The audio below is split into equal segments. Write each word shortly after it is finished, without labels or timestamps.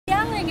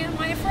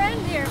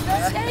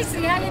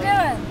Stacey, how you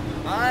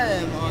doing? I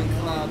am on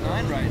cloud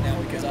 9 right now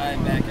because I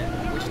am back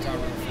at Wichita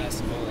River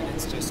Festival, and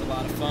it's just a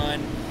lot of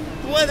fun.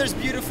 The weather's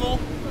beautiful,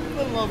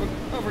 a little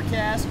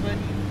overcast, but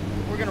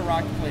we're gonna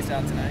rock the place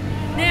out tonight.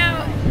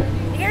 Now,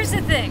 here's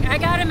the thing. I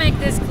gotta make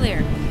this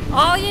clear.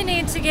 All you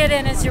need to get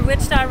in is your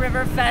Wichita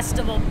River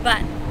Festival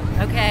button.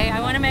 Okay, I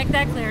want to make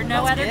that clear.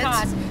 No other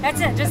cost. That's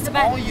it. Just the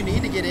button. All you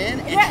need to get in.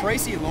 And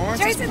Tracy Lawrence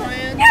is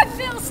playing. Yeah,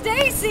 Phil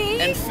Stacey.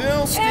 And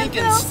Phil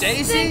Stinkin'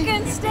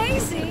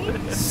 Stacey.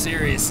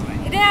 Seriously.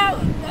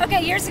 Now,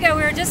 okay, years ago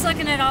we were just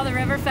looking at all the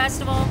River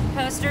Festival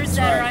posters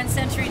that are on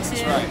Century 2.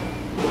 That's right.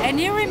 And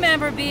you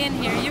remember being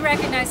here. You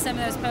recognize some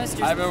of those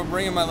posters. I remember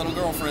bringing my little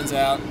girlfriends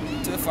out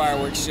to the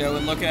fireworks show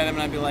and looking at them,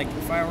 and I'd be like,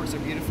 the fireworks are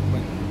beautiful,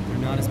 but they're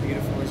not as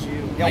beautiful as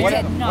you. Yeah, what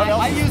else?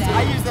 I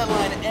use that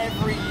line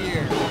every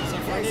year. So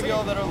for any of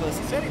y'all that are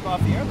listening, he said he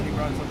off the air that he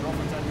brought his little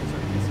girlfriends out here so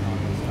he kissing all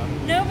this stuff.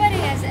 Nobody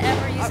has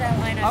ever used that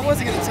line on I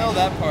wasn't going to tell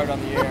that part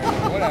on the air.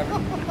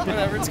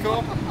 Whatever, it's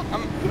cool.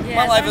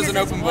 My life is an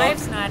open book.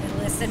 Wife's not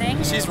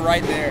listening. She's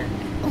right there.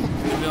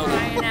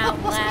 Crying out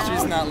loud.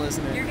 She's not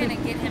listening. You're going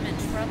to get him in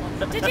trouble.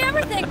 Did you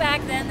ever think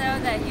back then, though,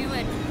 that you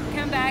would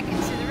come back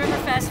into the River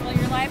Festival,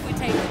 your life would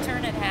take the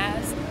turn it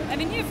has? I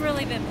mean, you've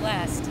really been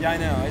blessed. Yeah, I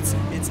know. It's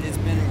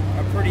been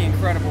a pretty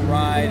incredible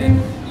ride,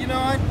 and you know,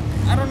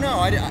 I don't know.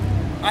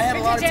 I had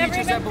a lot of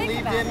teachers that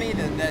believed in me,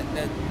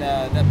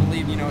 that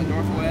believed, you know, at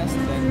Northwest,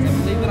 that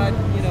believed that I'd,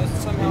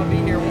 somehow be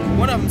here.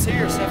 One of them's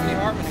here, Stephanie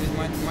Hartman,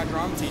 who's my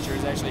drama teacher,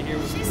 is actually here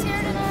with me. She's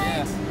here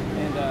tonight.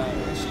 Yeah,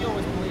 and she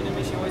always believed in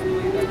me. She always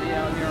believed I'd be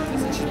out here on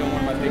this, and she's been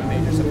one of my big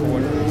major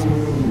supporters.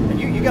 And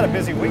you got a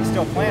busy week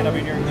still planned. I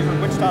mean, you're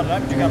in Wichita tonight,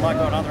 but you got a lot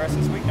going on the rest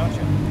of this week, don't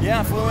you? Yeah,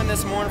 I flew in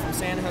this morning from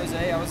San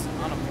Jose. I was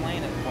on a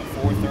plane at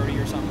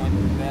 4:30 or something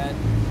like that.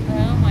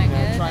 Oh my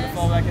goodness. Trying to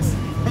fall back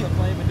on the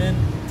plane, but then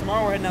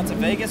tomorrow we're heading out to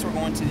Vegas. We're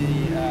going to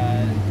the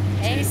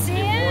ACMs.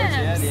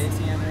 Yeah, the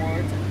ACM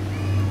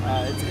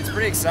Awards. It's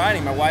pretty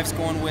exciting. My wife's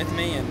going with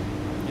me, and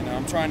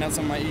I'm trying out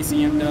some of my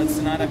ACM duds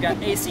tonight. I've got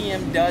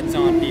ACM duds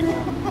on, people.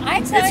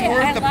 It's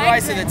worth the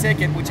price of the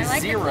ticket, which is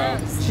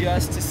 $0,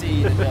 just to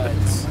see the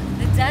duds.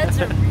 The duds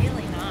are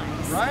really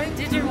nice. Right?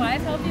 Did your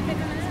wife help you pick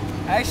them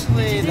out?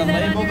 Actually, the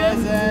label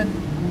does that.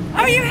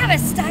 Oh, you have a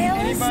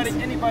stylist?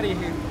 Anybody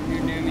who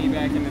knew me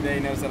back in the day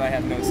knows that I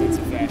have no sense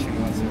of fashion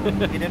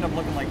whatsoever. He'd end up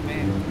looking like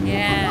me.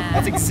 Yeah.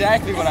 That's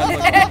exactly what I'd look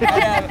like.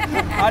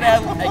 I'd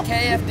have a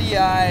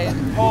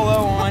KFDI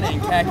polo on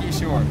and khaki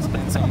shorts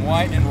and some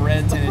white and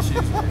red tennis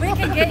shoes. We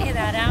can get you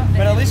that outfit.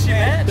 But at least you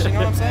match, you know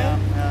what I'm saying?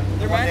 Yeah.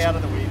 They're One day out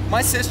of the week.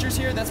 My sister's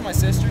here. That's my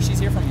sister. She's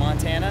here from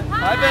Montana.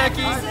 Hi,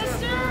 Becky. Hi,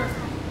 sister.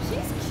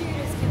 She's cute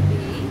as can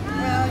be.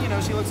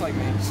 Well, she looks like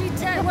me.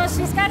 Well,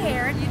 she's got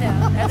hair, and you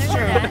don't. That's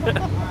true.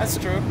 That's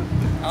true.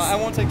 I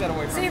won't take that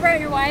away from So her. you brought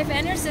your wife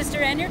and your sister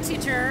and your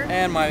teacher.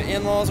 And my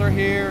in-laws are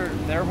here.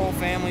 Their whole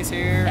family's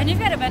here. And you've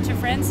got a bunch of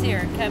friends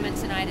here coming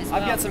tonight as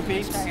well. I've got some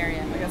peeps.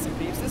 Area. I got some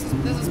peeps. This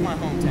is my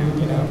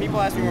hometown. People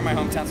ask me where my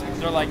hometown's from.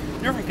 They're like,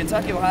 you're from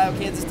Kentucky, Ohio,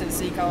 Kansas,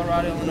 Tennessee,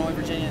 Colorado, Illinois,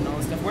 Virginia, and all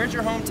this stuff. Where's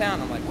your hometown?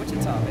 I'm like,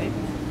 Wichita, baby.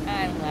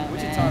 I love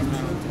Wichita's my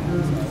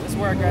hometown. So this is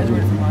where I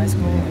graduated from high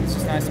school, and it's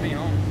just nice to be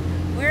home.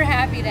 We're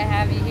happy to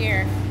have you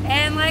here.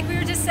 And like we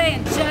were just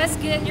saying,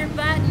 just get your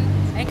button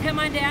and come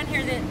on down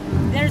here.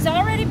 There's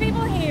already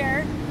people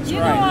here. You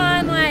go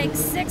on like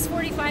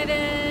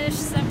 6:45-ish,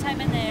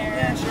 sometime in there.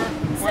 Yeah, sure.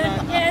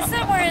 Yeah,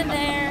 somewhere in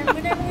there,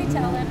 whenever we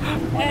tell them.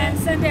 And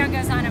Sundown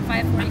goes on at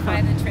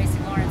 5:45, and Tracy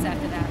Lawrence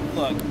after that.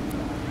 Look,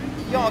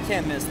 y'all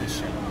can't miss this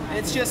show.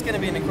 It's just going to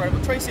be an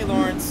incredible. Tracy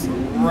Lawrence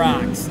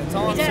rocks. That's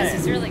all I'm saying. He does.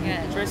 He's really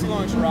good. Tracy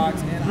Lawrence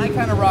rocks, and I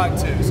kind of rock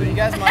too. So you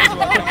guys might as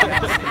well come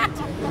out and see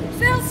it.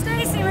 Phil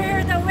Stacey, we're here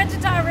at the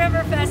Wichita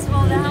River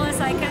Festival, the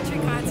LSI Country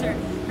Concert.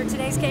 For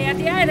today's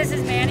KFDI, this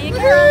is Manny and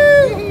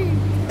Carol.